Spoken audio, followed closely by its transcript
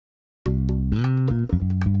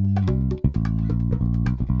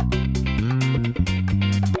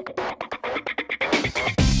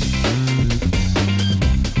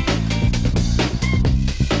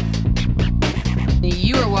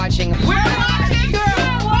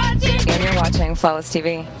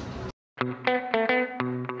FlawLesTV.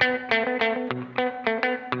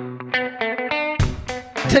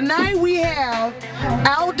 Tonight we have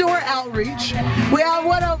outdoor outreach. We have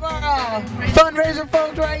one of our fundraiser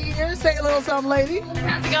folks right here. Say a little something, lady.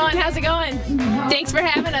 How's it going? How's it going? Thanks for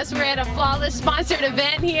having us. We're at a Flawless sponsored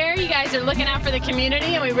event here. You guys are looking out for the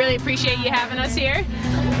community, and we really appreciate you having us here.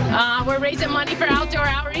 We're raising money for Outdoor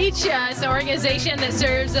Outreach. It's an organization that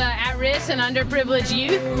serves at-risk and underprivileged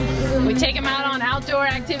youth. We take them out on outdoor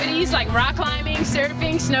activities like rock climbing,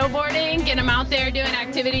 surfing, snowboarding, get them out there doing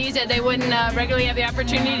activities that they wouldn't regularly have the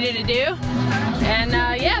opportunity to do. And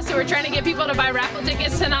yeah, so we're trying to get people to buy raffle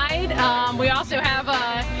tickets tonight. We also have,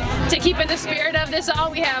 to keep in the spirit of this all,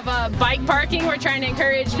 we have bike parking. We're trying to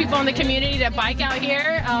encourage people in the community to bike out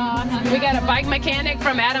here. We got a bike mechanic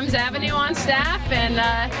from Adams Avenue on staff, and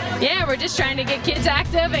yeah, we're just trying to get kids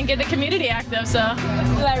active and get the community active. So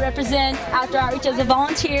I represent Outdoor Outreach as a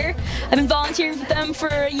volunteer. I've been volunteering with them for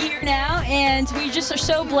a year now, and we just are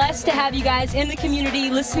so blessed to have you guys in the community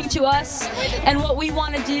listening to us and what we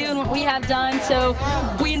want to do and what we have done. So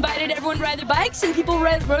we invited everyone to ride their bikes, and people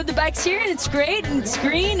rode the bikes here, and it's great, and it's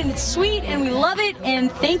green, and it's sweet, and we love it,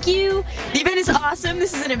 and thank you. The event is awesome.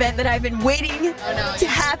 This is an event that I've been waiting to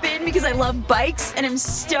happen because I love bikes, and I'm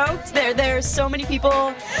stoked. There are so many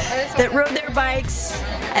people that rode their bikes.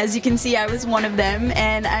 As you can see, I was one of them,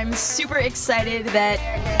 and I'm super excited that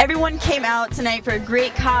everyone came out tonight for a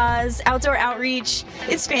great cause, outdoor outreach.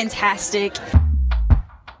 It's fantastic.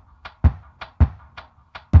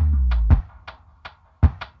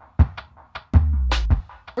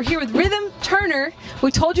 We're here with Rhythm Turner, who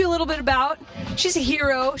we told you a little bit about. She's a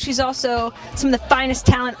hero. She's also some of the finest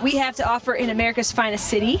talent we have to offer in America's finest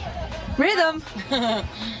city. Rhythm.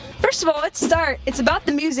 First of all, let's start. It's about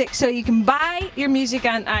the music, so you can buy your music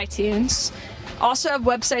on iTunes. Also have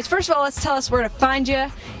websites. First of all, let's tell us where to find you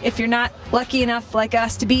if you're not lucky enough like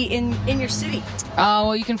us to be in your city.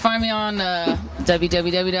 Well, you can find me on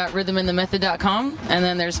www.rhythmandthemethod.com, and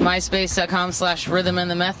then there's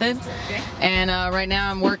myspace.com/rhythmandthemethod. Okay. And right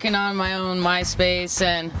now I'm working on my own MySpace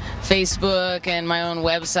and Facebook and my own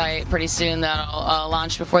website pretty soon that I'll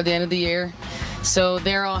launch before the end of the year. So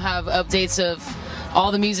there I'll have updates of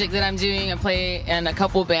all the music that I'm doing. I play in a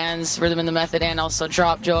couple bands, Rhythm and the Method, and also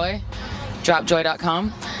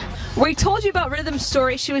dropjoy.com. We told you about Rhythm's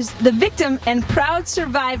story. She was the victim and proud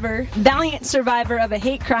survivor, valiant survivor of a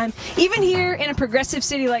hate crime, even here in a progressive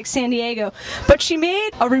city like San Diego. But she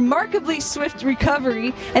made a remarkably swift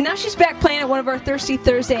recovery, and now she's back playing at one of our Thirsty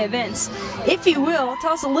Thursday events. If you will,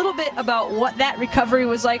 tell us a little bit about what that recovery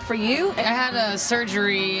was like for you. I had a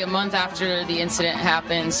surgery a month after the incident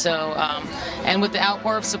happened, so and with the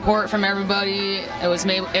outpour of support from everybody, I was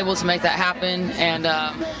able to make that happen, and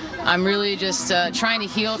I'm really just trying to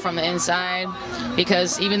heal from the inside,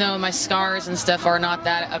 because even though my scars and stuff are not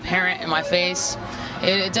that apparent in my face,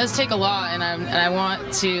 it does take a lot, and I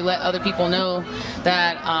want to let other people know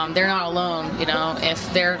that they're not alone. You know,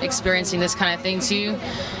 if they're experiencing this kind of thing too,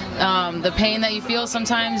 the pain that you feel,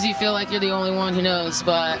 sometimes you feel like you're the only one who knows,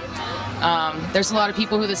 but there's a lot of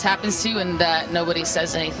people who this happens to and that nobody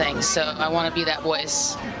says anything, so I want to be that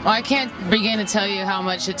voice. Well, I can't begin to tell you how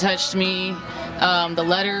much it touched me. The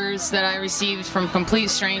letters that I received from complete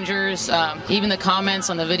strangers, even the comments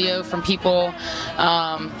on the video from people,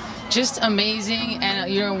 just amazing.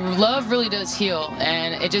 And you know, love really does heal,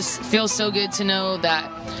 and it just feels so good to know that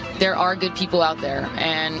there are good people out there,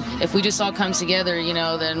 and if we just all come together, you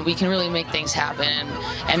know, then we can really make things happen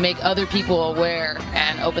and make other people aware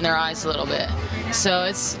and open their eyes a little bit. So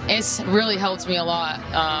it's really helped me a lot.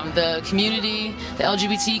 The community, the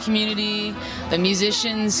LGBT community, the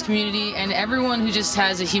musicians community, and everyone who just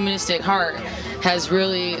has a humanistic heart has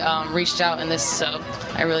really reached out in this, so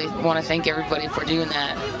I really want to thank everybody for doing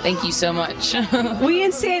that. Thank you so much. We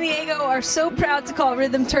in San Diego are so proud to call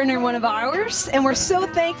Rhythm Turner one of ours, and we're so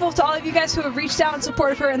thankful to all of you guys who have reached out and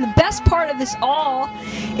supported her. And the best part of this all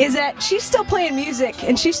is that she's still playing music,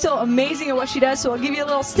 and she's still amazing at what she does. So I'll give you a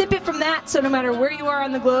little snippet from that, so no matter where you are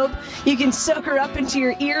on the globe, you can soak her up into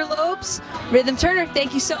your earlobes. Rhythm Turner,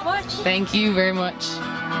 thank you so much. Thank you very much.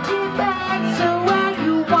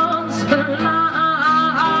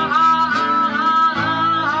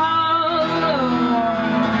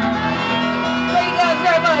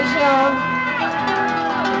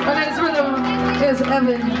 My name is Rhythm is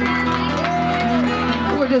Evan.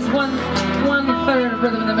 We're just one third of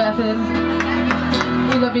Rhythm and the Method.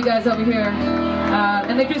 We love you guys over here.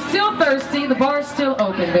 And if you're still thirsty, the bar's still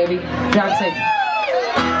open, baby. Drive safe.